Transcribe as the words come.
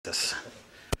this.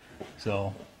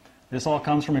 So this all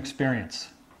comes from experience.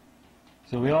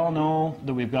 So we all know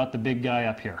that we've got the big guy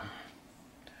up here.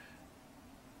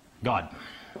 God.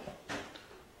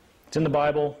 It's in the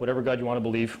Bible, whatever God you want to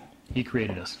believe. He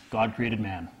created us. God created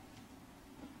man.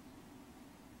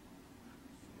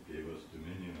 He gave us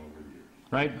dominion over the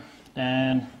earth. Right?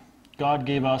 And God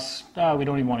gave us, we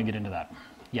don't even want to get into that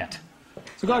yet.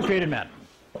 So God created man.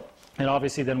 And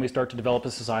obviously then we start to develop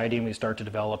a society and we start to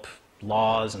develop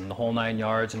laws and the whole 9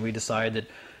 yards, and we decide that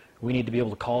we need to be able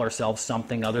to call ourselves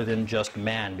something other than just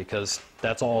man, because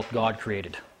that's all God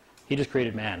created. He just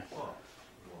created man.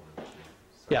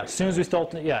 Yeah, as soon as we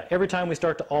start, every time we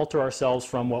start to alter ourselves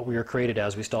from what we were created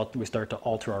as, we start to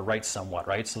alter our rights somewhat,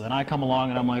 right? So then I come along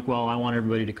and I'm like, well, I want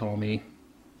everybody to call me,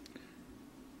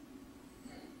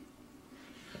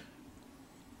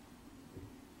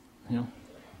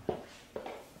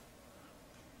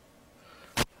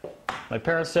 my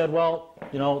parents said, well,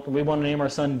 we want to name our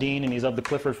son Dean, and he's of the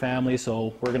Clifford family,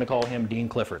 so we're going to call him Dean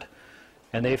Clifford.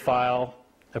 And they file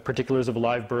the particulars of a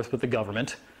live birth with the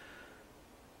government.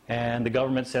 And the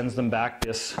government sends them back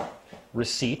this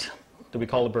receipt that we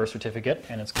call a birth certificate,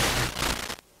 and it's got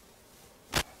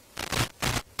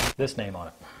this name on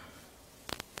it.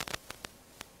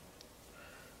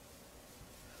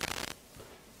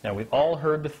 Now, we've all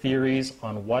heard the theories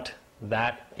on what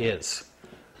that is.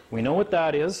 We know what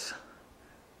that is.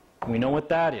 We know what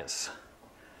that is.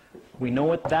 We know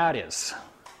what that is.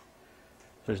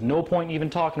 There's no point in even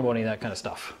talking about any of that kind of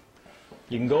stuff.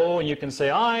 You can go and you can say,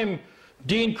 I'm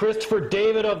Dean Christopher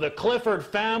David of the Clifford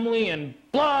family and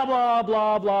blah, blah,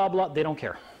 blah, blah, blah. They don't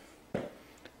care.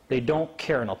 They don't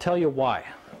care, and I'll tell you why.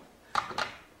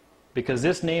 Because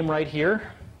this name right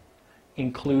here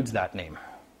includes that name.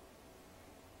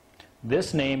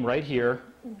 This name right here,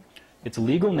 it's a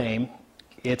legal name.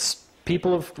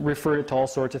 People have referred it to all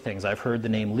sorts of things. I've heard the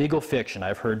name legal fiction.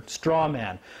 I've heard straw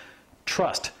man,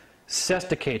 trust,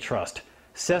 Sestake trust,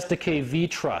 Sestake v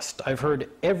trust. I've heard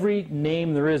every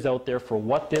name there is out there for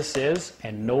what this is,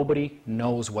 and nobody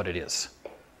knows what it is.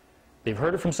 They've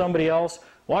heard it from somebody else.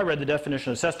 Well, I read the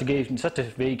definition of Sestake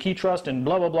v trust and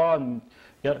blah, blah, blah, and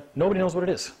nobody knows what it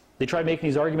is. They try making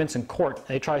these arguments in court.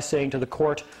 They try saying to the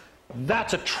court,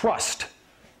 that's a trust.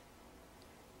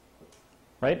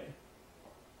 Right?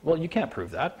 Well, you can't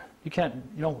prove that. You can't,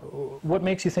 what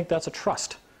makes you think that's a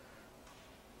trust?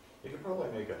 You could probably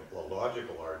make a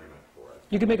logical argument for it.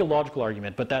 You can make a logical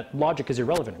argument, but that logic is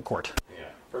irrelevant in court. Yeah,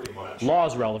 pretty much. Law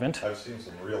is relevant. I've seen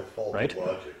some real faulty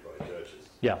logic by judges.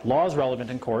 Yeah, law is relevant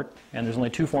in court, and there's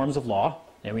only two forms of law,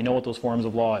 and we know what those forms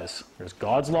of law is. There's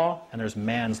God's law, and there's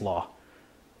man's law.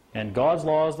 And God's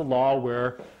law is the law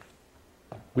where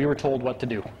we were told what to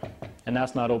do, and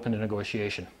that's not open to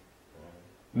negotiation.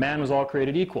 Man was all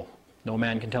created equal. No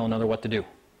man can tell another what to do,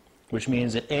 which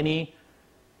means that any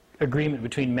agreement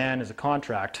between man is a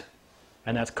contract,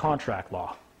 and that's contract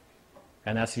law,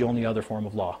 and that's the only other form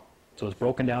of law. So it's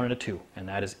broken down into two, and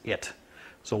that is it.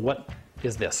 So what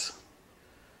is this?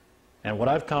 And what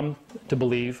I've come to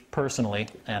believe personally,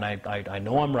 and I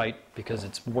know I'm right because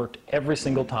it's worked every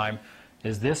single time,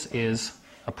 is this is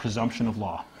a presumption of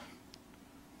law.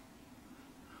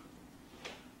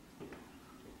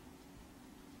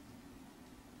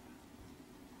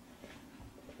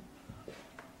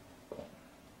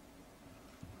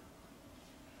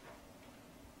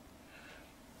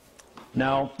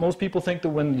 Now, most people think that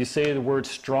when you say the word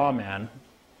straw man,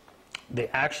 they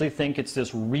actually think it's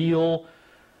this real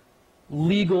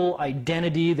legal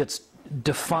identity that's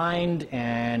defined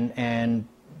and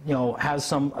has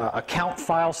some account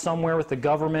file somewhere with the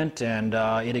government, and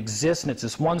it exists, and it's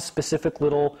this one specific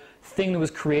little thing that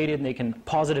was created, and they can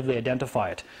positively identify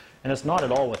it. And it's not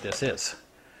at all what this is.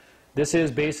 This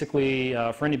is basically,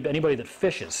 for anybody that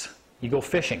fishes, you go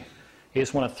fishing. You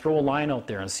just want to throw a line out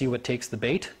there and see what takes the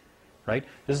bait. Right?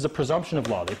 This is a presumption of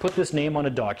law. They put this name on a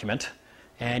document,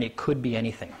 and it could be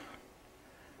anything.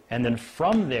 And then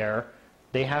from there,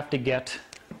 they have to get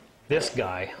this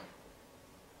guy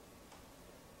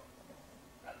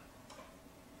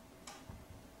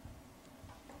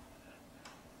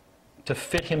to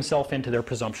fit himself into their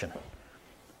presumption.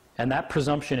 And that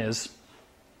presumption is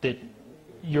that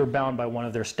you're bound by one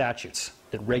of their statutes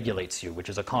that regulates you, which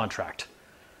is a contract.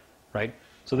 Right?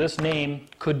 So this name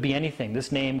could be anything.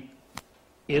 This name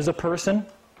is a person.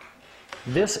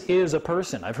 This is a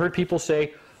person. I've heard people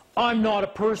say, I'm not a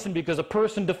person because a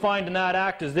person defined in that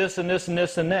act is this and this and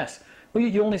this and this. Well,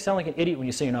 you only sound like an idiot when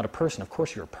you say you're not a person. Of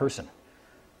course you're a person.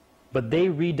 But they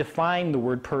redefine the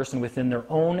word person within their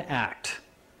own act.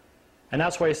 And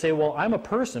that's why I say, well, I'm a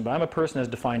person, but I'm a person as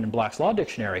defined in Black's Law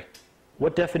Dictionary.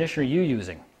 What definition are you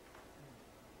using?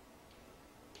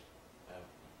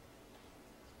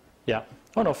 Yeah.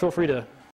 Oh, no, feel free to